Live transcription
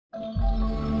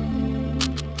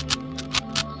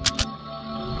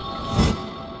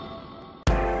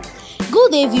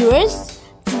Good day, viewers.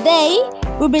 Today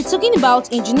we'll be talking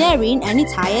about engineering and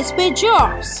its highest paid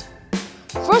jobs.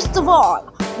 First of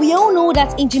all, we all know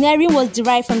that engineering was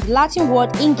derived from the Latin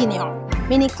word ingenieur,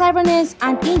 meaning cleverness,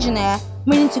 and engineer,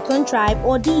 meaning to contrive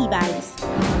or devise.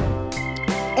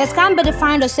 It can be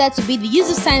defined or said to be the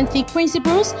use of scientific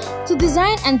principles to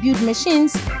design and build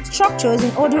machines, structures,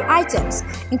 and other items,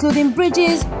 including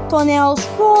bridges, tunnels,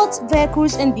 roads,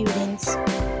 vehicles, and buildings.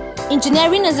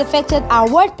 Engineering has affected our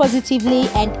world positively,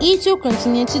 and it will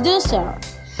continue to do so.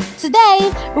 Today,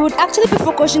 we would actually be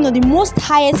focusing on the most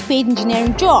highest paid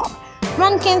engineering job,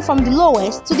 ranking from the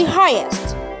lowest to the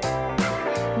highest.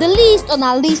 The list on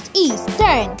our list is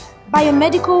 10.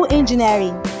 Biomedical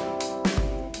Engineering.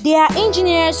 They are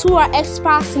engineers who are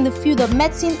experts in the field of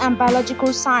medicine and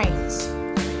biological science.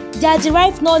 Their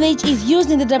derived knowledge is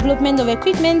used in the development of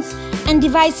equipment and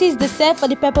devices that serve for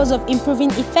the purpose of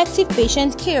improving effective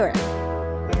patient care.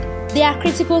 They are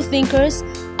critical thinkers,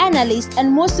 analysts,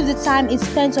 and most of the time is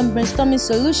spent on brainstorming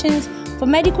solutions for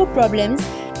medical problems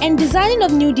and designing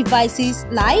of new devices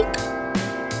like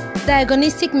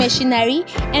diagnostic machinery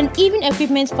and even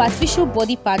equipment for artificial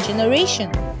body part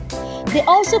generation. They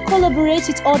also collaborate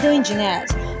with other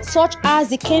engineers, such as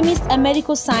the chemists and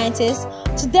medical scientists,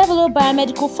 to develop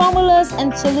biomedical formulas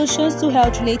and solutions to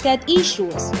health-related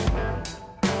issues.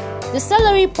 The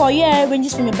salary per year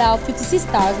ranges from about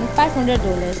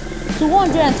 $56,500 to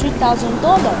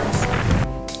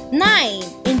 $103,000. 9.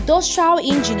 Industrial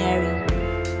Engineering.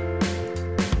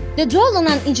 They dwell on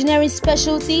an engineering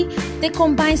specialty that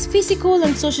combines physical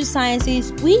and social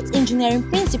sciences with engineering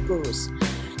principles.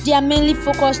 They are mainly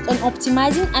focused on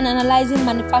optimizing and analyzing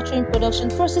manufacturing production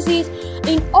processes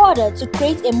in order to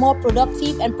create a more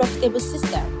productive and profitable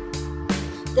system.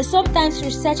 They sometimes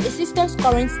research a system's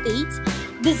current state,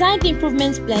 design the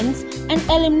improvement plans, and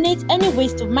eliminate any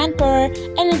waste of manpower,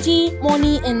 energy,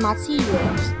 money, and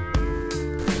materials.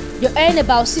 They earn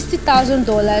about $60,000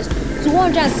 to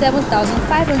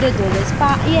 $107,500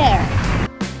 per year.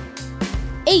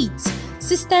 8.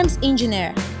 Systems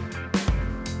Engineer.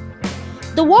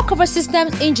 The work of a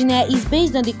systems engineer is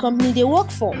based on the company they work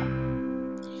for.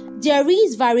 There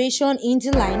is variation in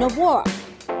the line of work,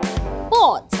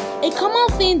 but a common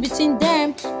thing between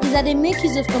them is that they make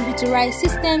use of computerized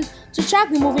systems to track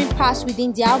the moving parts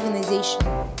within the organization.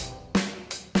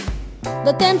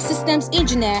 The term systems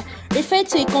engineer refers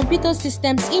to a computer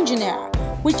systems engineer,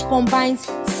 which combines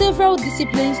several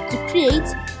disciplines to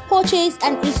create, purchase,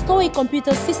 and install a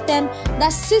computer system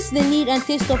that suits the need and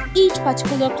taste of each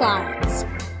particular client.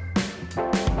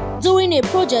 During a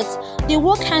project, they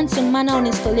work hands-on manner on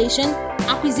installation,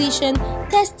 acquisition,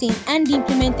 testing, and the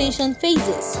implementation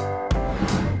phases.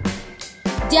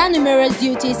 Their numerous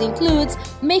duties include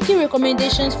making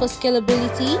recommendations for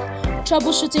scalability,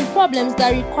 troubleshooting problems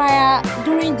that require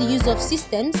during the use of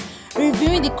systems,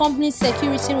 reviewing the company's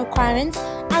security requirements,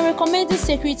 and recommending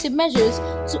security measures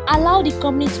to allow the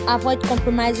company to avoid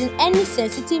compromising any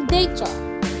sensitive data.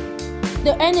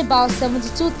 They earn about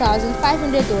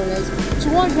 $72,500 to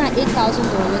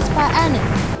 $108,000 per annum.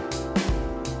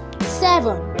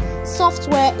 7.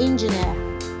 Software Engineer.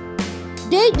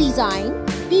 They design,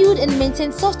 build, and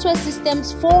maintain software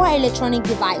systems for electronic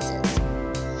devices.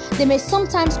 They may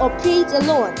sometimes operate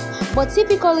alone, but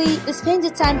typically they spend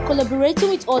the time collaborating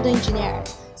with other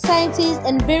engineers, scientists,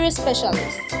 and various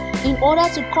specialists in order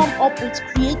to come up with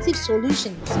creative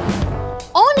solutions.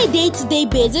 On a day-to-day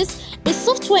basis, a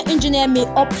software engineer may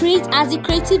operate as the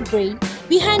creative brain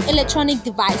behind electronic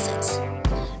devices.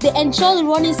 They ensure the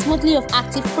running smoothly of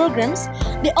active programs.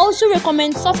 They also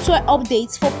recommend software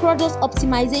updates for product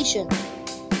optimization.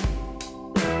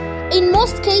 In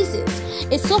most cases,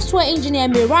 a software engineer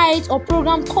may write or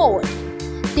program code.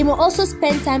 They may also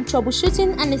spend time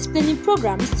troubleshooting and explaining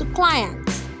programs to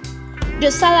clients. Their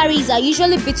salaries are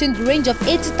usually between the range of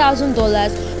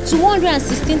 $80,000 to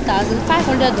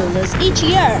 $116,500 each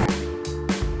year.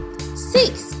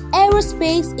 6.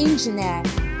 Aerospace Engineer.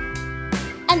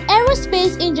 An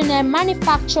aerospace engineer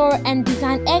manufactures and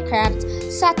designs aircraft,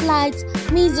 satellites,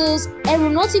 missiles,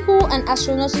 aeronautical and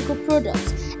astronautical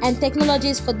products, and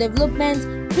technologies for development,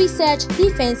 research,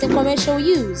 defense, and commercial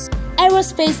use.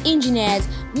 Aerospace engineers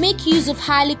make use of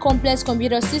highly complex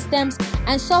computer systems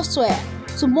and software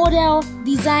to model,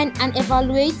 design, and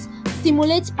evaluate,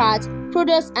 simulate parts,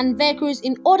 products, and vehicles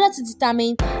in order to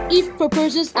determine if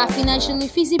proposals are financially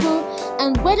feasible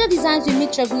and whether designs will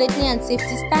meet regulatory and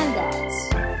safety standards.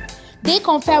 They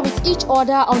confer with each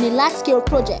other on a large-scale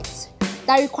project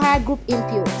that require group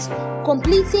input,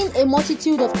 completing a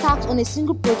multitude of tasks on a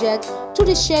single project through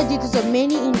the shared duties of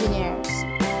many engineers.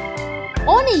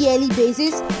 On a yearly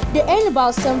basis, they earn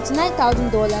about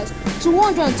 $79,000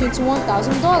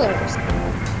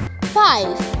 $221,000.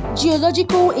 5.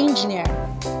 Geological Engineer.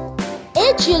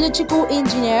 A geological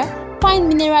engineer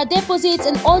finds mineral deposits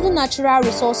and other natural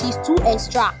resources to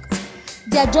extract.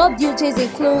 Their job duties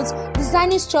include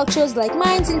designing structures like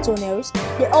mines and tunnels.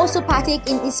 They also partake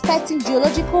in inspecting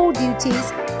geological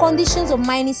duties, conditions of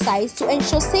mining sites to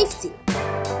ensure safety.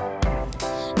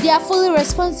 They are fully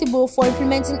responsible for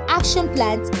implementing action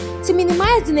plans to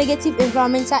minimize the negative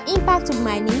environmental impact of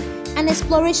mining and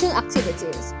exploration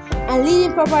activities, and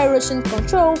leading proper erosion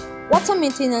control, water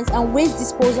maintenance, and waste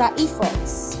disposal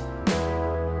efforts.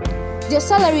 Their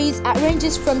salaries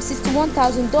ranges from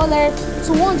 $61,000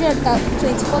 to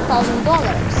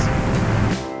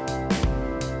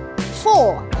 $124,000.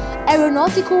 4.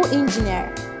 Aeronautical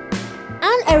Engineer.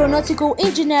 An aeronautical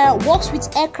engineer works with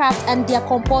aircraft and their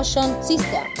propulsion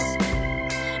systems.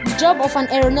 The job of an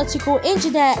aeronautical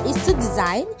engineer is to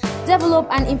design, develop,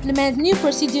 and implement new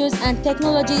procedures and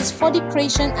technologies for the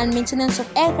creation and maintenance of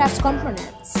aircraft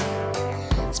components.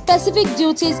 Specific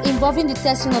duties involving the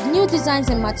testing of new designs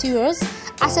and materials,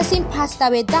 assessing parts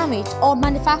that were damaged or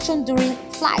manufactured during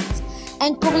flight,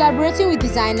 and collaborating with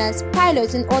designers,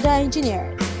 pilots, and other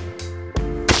engineers.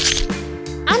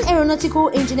 An aeronautical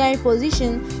engineering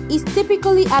position is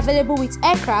typically available with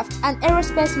aircraft and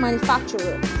aerospace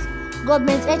manufacturers,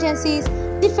 government agencies,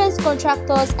 defense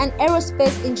contractors, and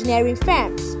aerospace engineering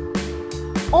firms.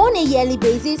 On a yearly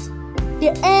basis,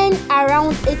 they earn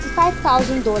around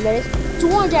 $85,000 to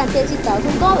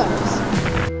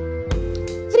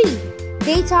 $130,000. 3.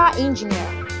 Data Engineer.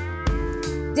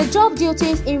 The job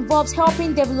duties involves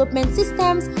helping development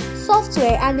systems,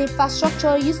 software, and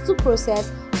infrastructure used to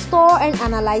process, store, and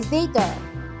analyze data.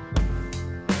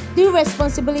 The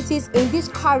responsibilities in this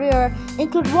career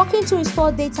include working to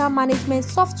install data management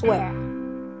software.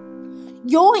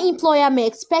 Your employer may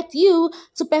expect you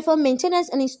to perform maintenance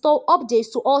and install updates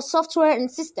to all software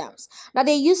and systems that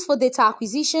they use for data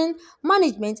acquisition,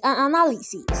 management, and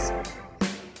analysis.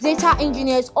 Data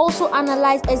engineers also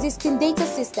analyze existing data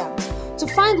systems to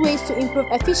find ways to improve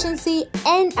efficiency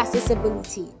and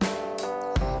accessibility.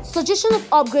 Suggestion of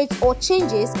upgrades or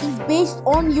changes is based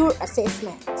on your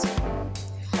assessment.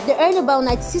 They earn about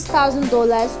 $96,000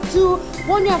 to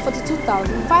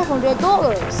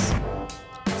 $142,500.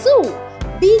 2.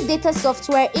 Big Data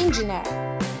Software Engineer.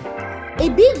 A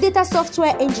big data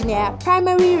software engineer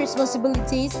primary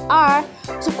responsibilities are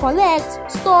to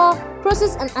collect, store,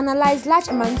 process, and analyze large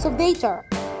amounts of data.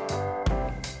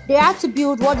 They are to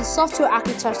build what the software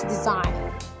architects design.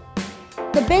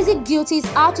 The basic duties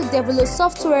are to develop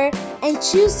software and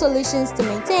choose solutions to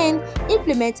maintain,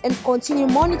 implement, and continue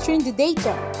monitoring the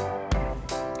data.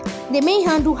 They may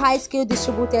handle high-scale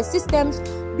distributed systems,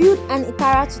 build and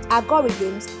interact with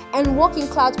algorithms, and work in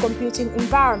cloud computing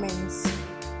environments.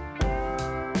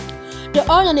 They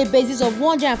earn on a basis of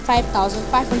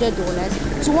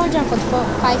 $105,500 to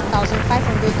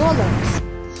 $145,500.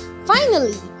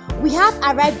 Finally, we have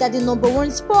arrived at the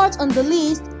 #1 spot on the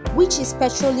list, which is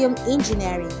petroleum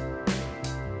engineering.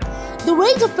 The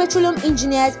rate of petroleum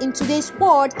engineers in today's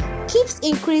world keeps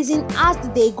increasing as the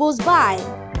day goes by.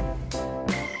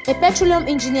 A petroleum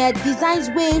engineer designs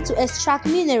ways to extract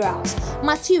minerals,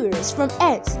 materials from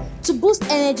earth to boost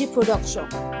energy production.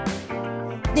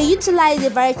 They utilize a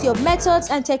variety of methods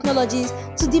and technologies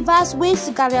to devise ways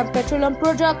to gather petroleum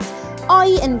products,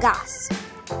 oil, and gas.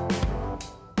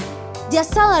 Their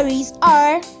salaries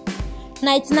are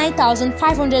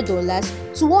 $99,500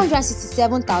 to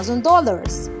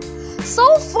 $167,000.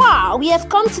 So far, we have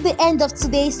come to the end of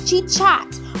today's chit chat.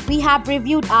 We have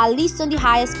reviewed our list on the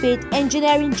highest paid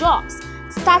engineering jobs,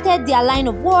 started their line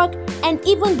of work, and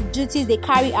even the duties they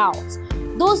carry out.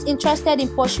 Those interested in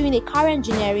pursuing a career in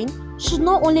engineering should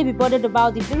not only be bothered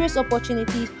about the various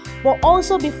opportunities, but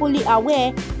also be fully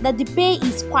aware that the pay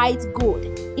is quite good.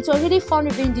 It was really fun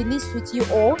reviewing the list with you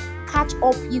all. Catch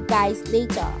up you guys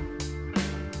later.